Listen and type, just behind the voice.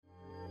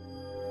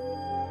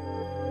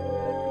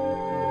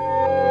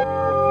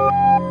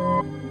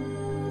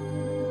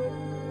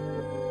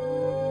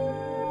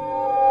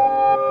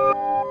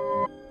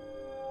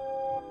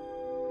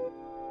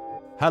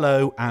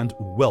Hello and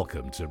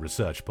welcome to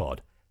ResearchPod.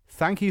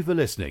 Thank you for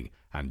listening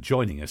and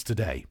joining us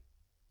today.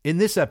 In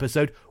this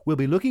episode, we'll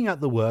be looking at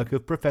the work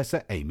of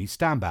Professor Amy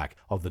Stambach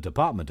of the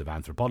Department of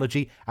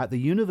Anthropology at the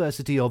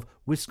University of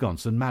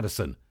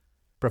Wisconsin-Madison.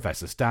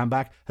 Professor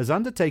Stambach has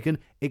undertaken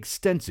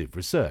extensive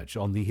research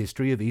on the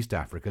history of East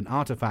African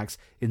artifacts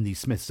in the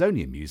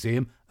Smithsonian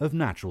Museum of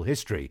Natural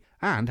History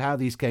and how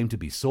these came to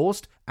be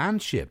sourced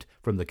and shipped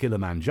from the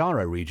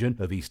Kilimanjaro region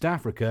of East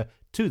Africa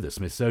to the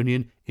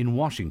Smithsonian in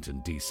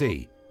Washington,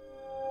 D.C.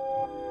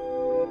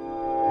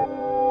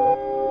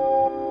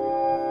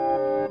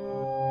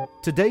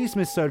 Today's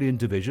Smithsonian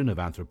Division of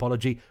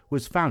Anthropology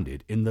was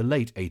founded in the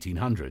late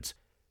 1800s.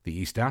 The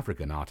East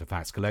African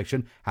Artifacts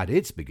Collection had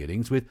its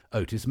beginnings with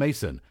Otis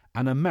Mason,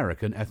 an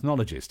American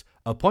ethnologist,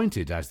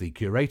 appointed as the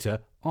curator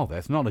of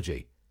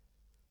ethnology.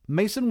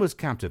 Mason was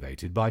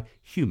captivated by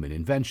human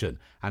invention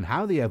and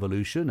how the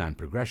evolution and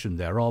progression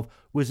thereof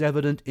was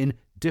evident in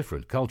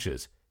different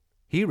cultures.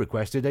 He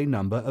requested a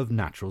number of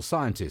natural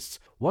scientists,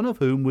 one of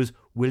whom was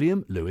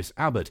William Lewis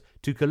Abbott,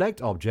 to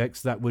collect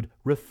objects that would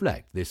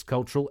reflect this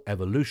cultural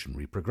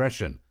evolutionary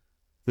progression.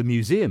 The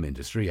museum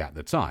industry at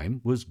the time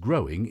was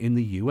growing in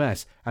the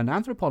US, and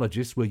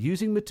anthropologists were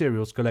using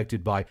materials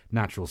collected by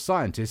natural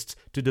scientists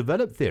to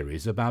develop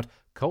theories about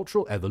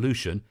cultural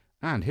evolution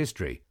and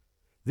history.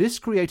 This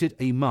created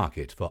a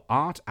market for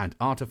art and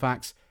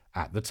artifacts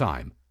at the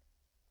time.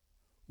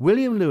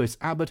 William Lewis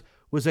Abbott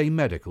was a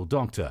medical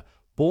doctor,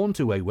 born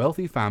to a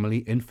wealthy family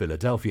in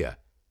Philadelphia.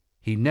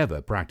 He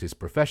never practiced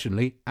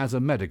professionally as a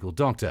medical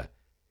doctor.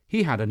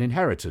 He had an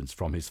inheritance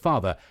from his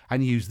father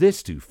and used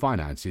this to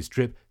finance his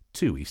trip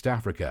to East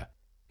Africa.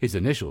 His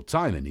initial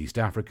time in East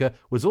Africa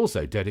was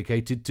also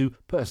dedicated to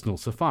personal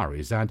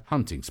safaris and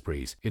hunting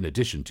sprees, in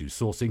addition to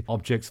sourcing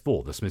objects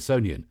for the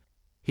Smithsonian.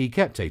 He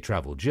kept a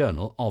travel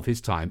journal of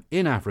his time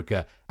in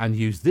Africa and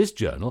used this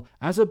journal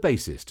as a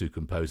basis to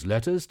compose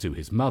letters to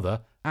his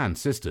mother and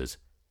sisters.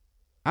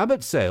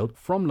 Abbott sailed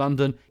from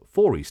London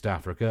for East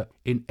Africa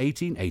in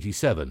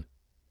 1887.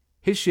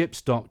 His ship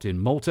stopped in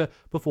Malta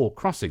before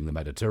crossing the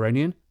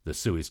Mediterranean, the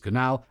Suez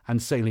Canal,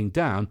 and sailing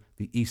down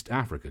the East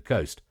Africa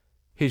coast.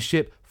 His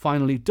ship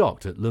finally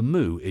docked at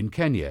Lamu in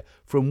Kenya,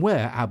 from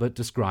where Abbott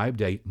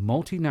described a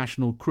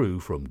multinational crew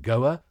from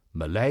Goa,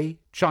 Malay,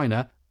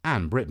 China,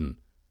 and Britain.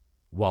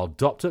 While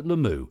docked at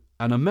Lamu,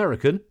 an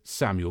American,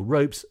 Samuel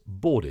Ropes,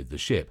 boarded the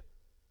ship.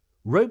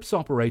 Ropes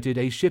operated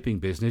a shipping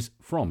business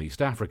from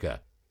East Africa.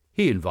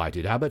 He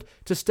invited Abbott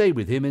to stay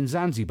with him in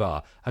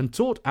Zanzibar and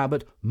taught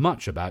Abbott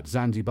much about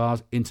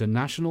Zanzibar's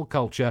international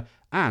culture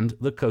and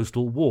the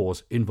coastal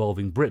wars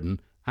involving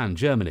Britain and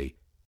Germany.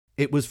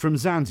 It was from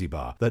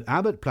Zanzibar that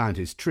Abbott planned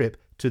his trip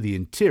to the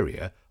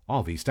interior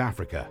of East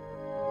Africa.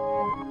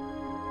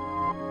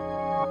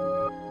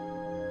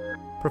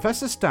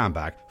 Professor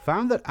Stambach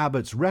found that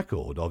Abbott's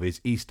record of his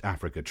East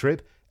Africa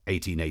trip,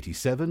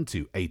 1887 to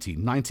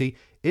 1890,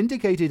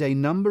 indicated a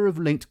number of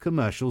linked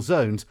commercial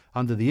zones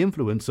under the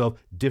influence of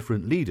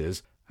different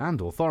leaders and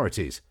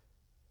authorities.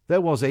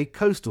 There was a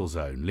coastal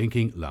zone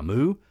linking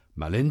Lamu,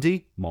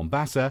 Malindi,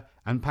 Mombasa,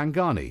 and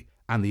Pangani,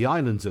 and the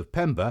islands of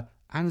Pemba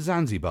and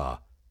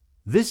Zanzibar.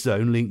 This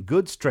zone linked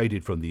goods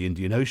traded from the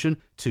Indian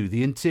Ocean to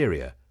the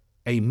interior.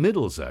 A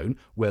middle zone,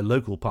 where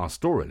local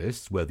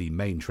pastoralists were the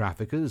main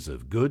traffickers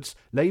of goods,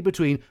 lay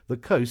between the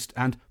coast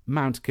and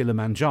Mount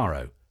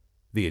Kilimanjaro.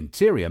 The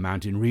interior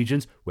mountain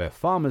regions, where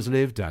farmers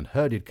lived and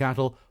herded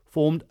cattle,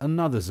 formed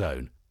another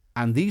zone,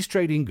 and these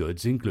trading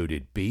goods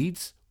included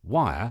beads,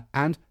 wire,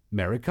 and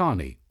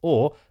Merikani,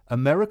 or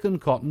American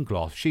cotton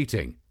cloth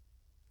sheeting.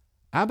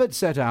 Abbott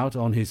set out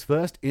on his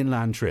first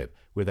inland trip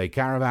with a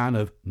caravan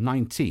of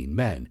 19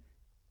 men.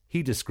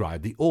 He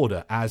described the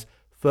order as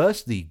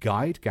first the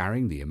guide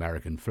carrying the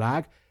American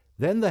flag,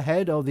 then the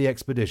head of the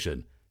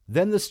expedition,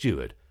 then the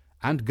steward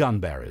and gun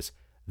bearers,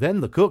 then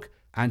the cook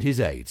and his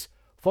aides,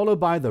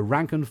 followed by the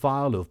rank and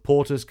file of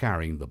porters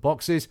carrying the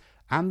boxes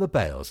and the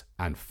bales,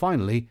 and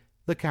finally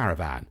the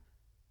caravan.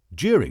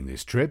 During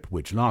this trip,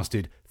 which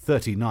lasted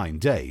 39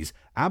 days,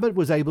 Abbott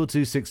was able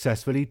to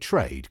successfully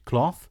trade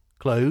cloth,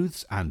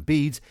 clothes, and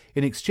beads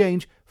in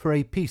exchange for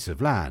a piece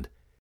of land.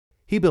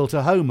 He built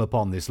a home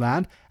upon this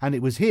land, and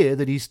it was here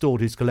that he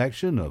stored his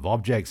collection of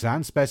objects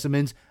and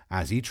specimens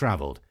as he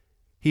travelled.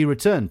 He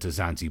returned to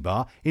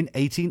Zanzibar in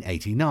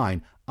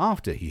 1889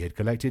 after he had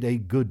collected a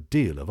good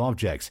deal of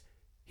objects.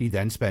 He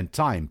then spent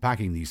time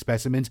packing these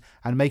specimens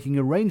and making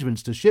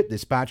arrangements to ship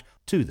this batch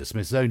to the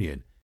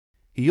Smithsonian.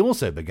 He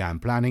also began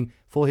planning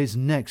for his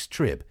next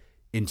trip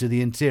into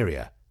the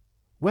interior.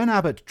 When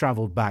Abbott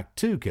travelled back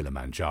to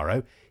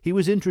Kilimanjaro, he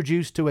was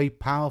introduced to a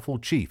powerful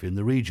chief in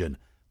the region,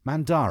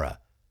 Mandara.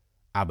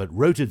 Abbott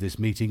wrote of this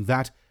meeting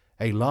that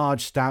a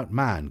large stout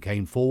man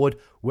came forward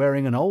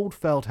wearing an old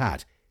felt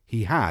hat.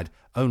 He had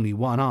only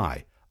one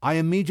eye. I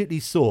immediately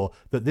saw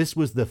that this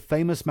was the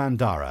famous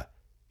Mandara.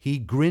 He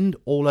grinned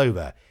all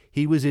over.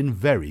 He was in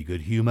very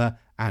good humour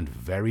and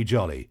very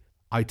jolly.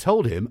 I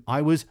told him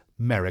I was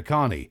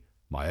Merikani,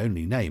 my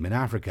only name in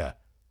Africa.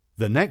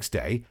 The next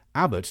day,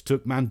 Abbott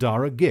took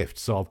Mandara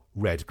gifts of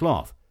red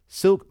cloth,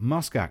 silk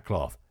muscat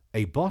cloth,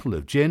 a bottle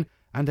of gin,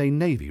 and a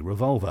Navy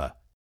revolver.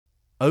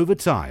 Over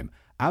time,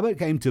 Abbott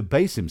came to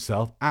base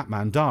himself at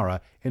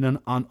Mandara in an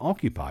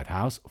unoccupied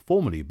house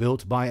formerly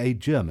built by a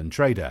German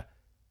trader.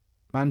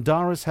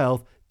 Mandara's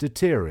health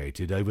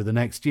deteriorated over the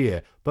next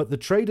year, but the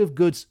trade of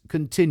goods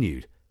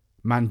continued.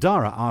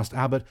 Mandara asked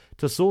Abbott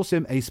to source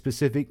him a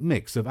specific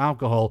mix of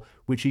alcohol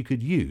which he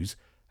could use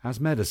as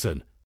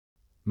medicine.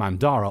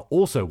 Mandara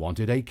also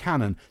wanted a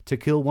cannon to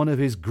kill one of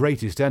his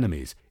greatest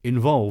enemies,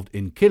 involved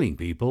in killing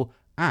people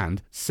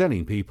and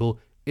selling people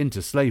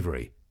into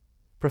slavery.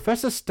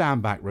 Professor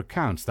Stambach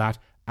recounts that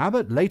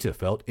Abbott later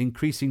felt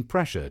increasing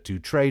pressure to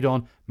trade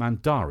on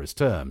Mandara's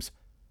terms.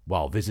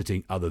 While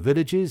visiting other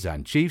villages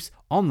and chiefs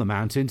on the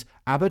mountains,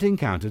 Abbott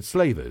encountered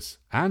slavers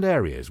and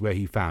areas where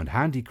he found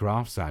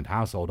handicrafts and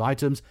household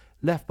items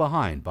left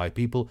behind by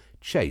people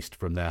chased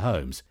from their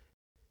homes.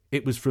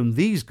 It was from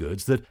these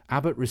goods that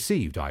Abbott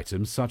received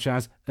items such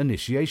as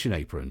initiation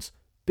aprons,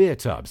 beer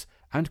tubs,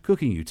 and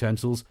cooking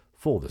utensils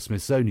for the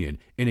Smithsonian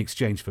in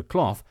exchange for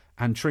cloth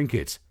and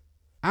trinkets.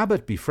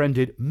 Abbott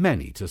befriended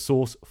many to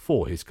source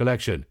for his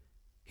collection.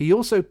 He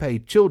also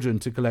paid children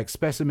to collect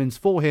specimens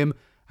for him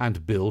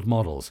and build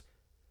models.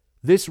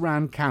 This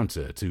ran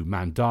counter to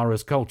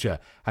Mandara's culture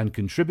and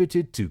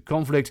contributed to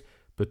conflict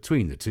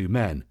between the two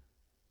men.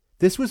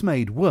 This was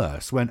made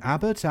worse when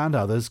Abbott and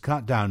others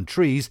cut down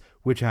trees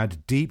which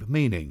had deep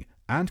meaning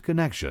and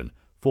connection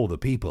for the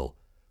people.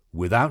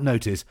 Without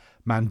notice,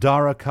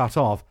 Mandara cut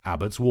off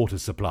Abbott's water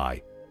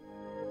supply.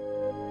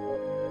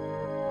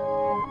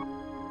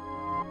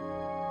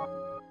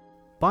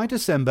 By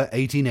December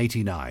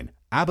 1889,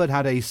 Abbott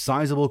had a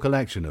sizable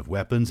collection of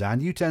weapons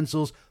and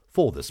utensils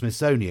for the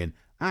Smithsonian,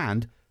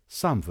 and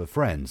some for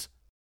friends.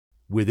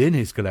 Within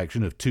his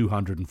collection of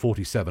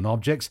 247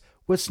 objects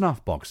were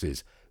snuff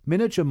boxes,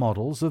 miniature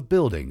models of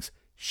buildings,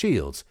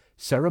 shields,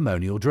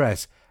 ceremonial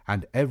dress,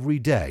 and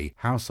everyday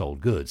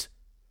household goods.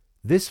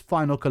 This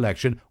final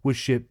collection was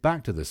shipped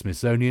back to the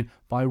Smithsonian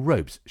by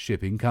Ropes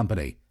Shipping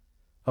Company.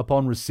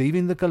 Upon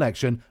receiving the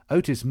collection,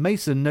 Otis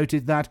Mason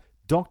noted that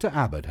Dr.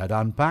 Abbott had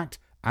unpacked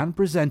and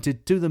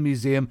presented to the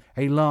museum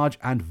a large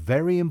and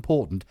very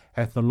important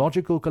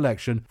ethnological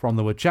collection from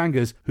the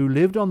Wachangas who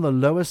lived on the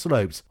lower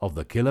slopes of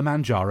the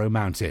Kilimanjaro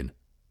mountain.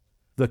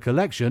 The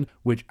collection,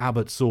 which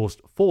Abbott sourced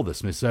for the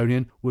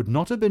Smithsonian, would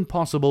not have been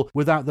possible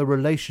without the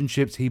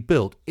relationships he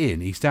built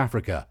in East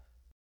Africa.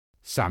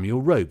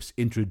 Samuel Ropes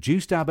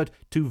introduced Abbott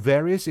to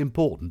various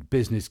important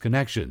business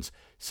connections,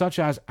 such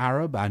as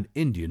Arab and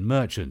Indian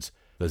merchants,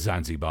 the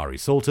Zanzibari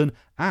Sultan,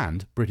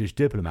 and British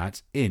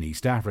diplomats in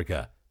East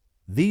Africa.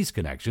 These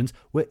connections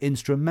were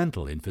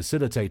instrumental in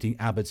facilitating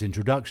Abbott's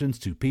introductions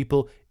to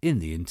people in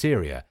the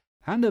interior,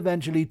 and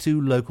eventually to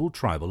local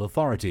tribal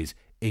authorities,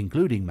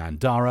 including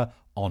Mandara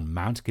on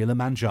Mount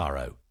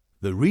Kilimanjaro.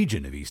 The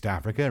region of East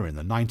Africa in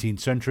the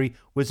 19th century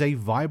was a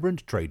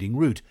vibrant trading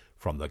route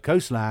from the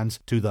coastlands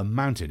to the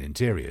mountain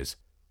interiors.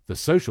 The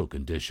social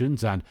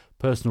conditions and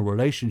personal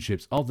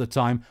relationships of the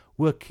time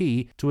were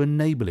key to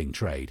enabling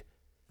trade.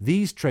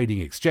 These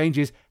trading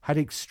exchanges had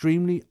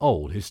extremely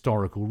old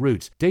historical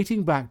roots,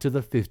 dating back to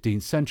the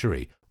 15th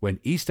century, when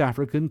East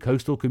African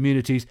coastal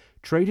communities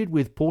traded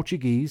with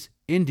Portuguese,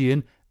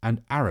 Indian,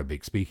 and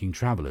Arabic-speaking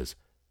travellers.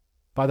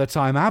 By the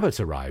time Abbott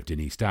arrived in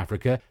East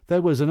Africa,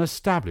 there was an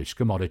established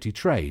commodity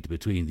trade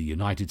between the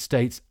United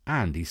States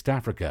and East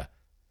Africa.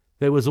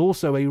 There was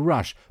also a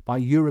rush by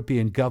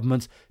European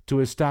governments to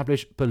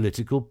establish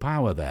political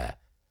power there.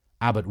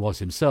 Abbott was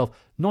himself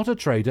not a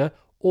trader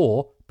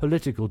or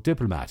political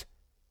diplomat.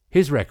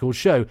 His records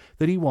show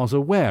that he was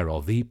aware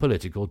of the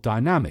political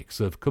dynamics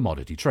of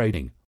commodity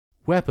trading,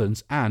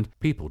 weapons, and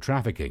people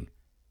trafficking.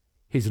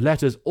 His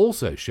letters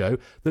also show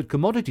that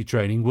commodity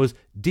trading was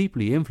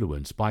deeply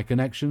influenced by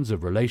connections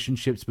of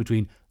relationships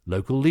between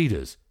local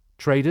leaders,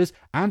 traders,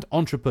 and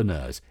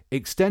entrepreneurs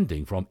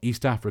extending from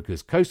East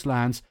Africa's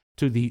coastlands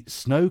to the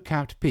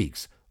snow-capped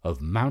peaks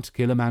of Mount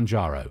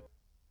Kilimanjaro.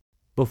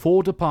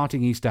 Before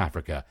departing East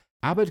Africa,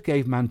 Abbott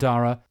gave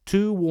Mandara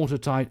 2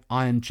 watertight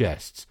iron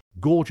chests,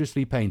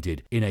 gorgeously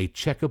painted in a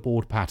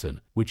checkerboard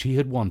pattern, which he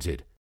had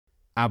wanted.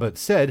 Abbott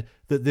said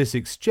that this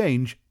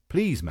exchange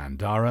pleased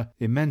Mandara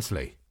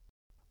immensely.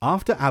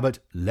 After Abbott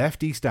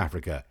left East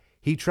Africa,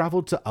 he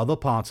travelled to other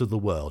parts of the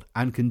world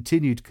and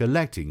continued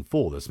collecting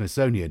for the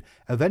Smithsonian,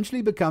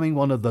 eventually becoming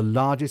one of the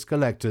largest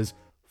collectors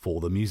for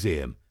the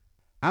museum.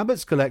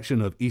 Abbott's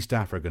collection of East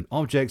African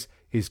objects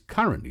is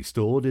currently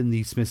stored in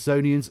the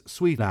Smithsonian's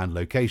Sweetland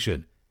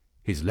location.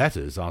 His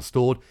letters are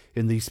stored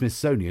in the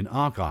Smithsonian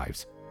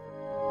archives.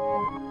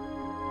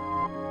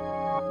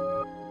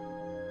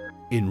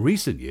 In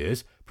recent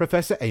years,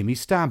 Professor Amy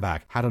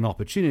Stambach had an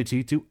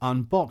opportunity to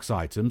unbox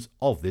items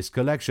of this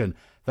collection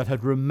that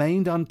had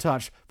remained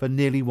untouched for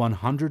nearly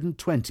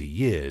 120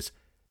 years.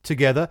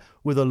 Together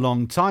with a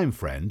long-time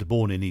friend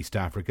born in East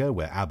Africa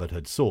where Abbott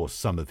had sourced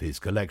some of his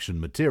collection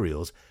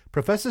materials,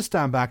 Professor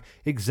Stambach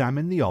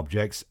examined the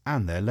objects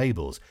and their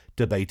labels,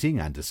 debating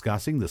and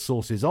discussing the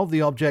sources of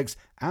the objects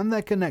and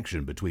their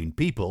connection between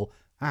people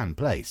and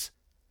place.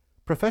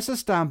 Professor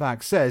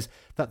Stambach says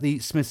that the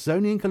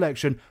Smithsonian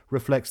collection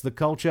reflects the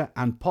culture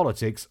and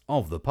politics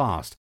of the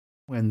past,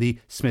 when the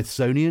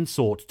Smithsonian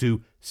sought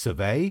to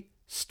survey,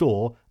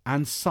 store,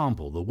 and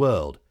sample the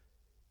world.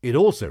 It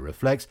also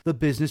reflects the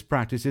business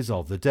practices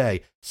of the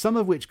day, some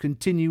of which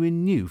continue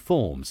in new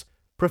forms.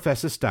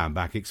 Professor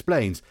Stambach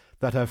explains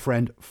that her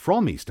friend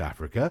from East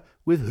Africa,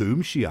 with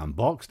whom she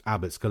unboxed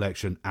Abbott's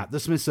collection at the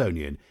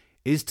Smithsonian,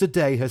 is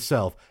today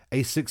herself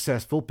a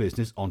successful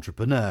business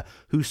entrepreneur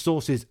who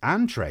sources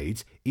and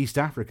trades East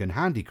African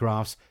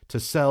handicrafts to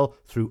sell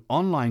through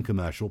online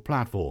commercial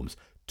platforms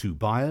to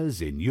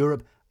buyers in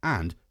Europe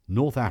and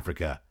North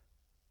Africa.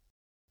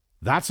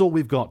 That's all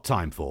we've got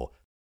time for.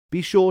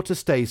 Be sure to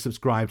stay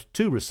subscribed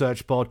to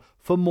ResearchPod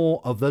for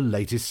more of the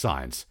latest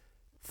science.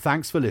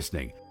 Thanks for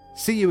listening.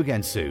 See you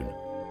again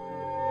soon.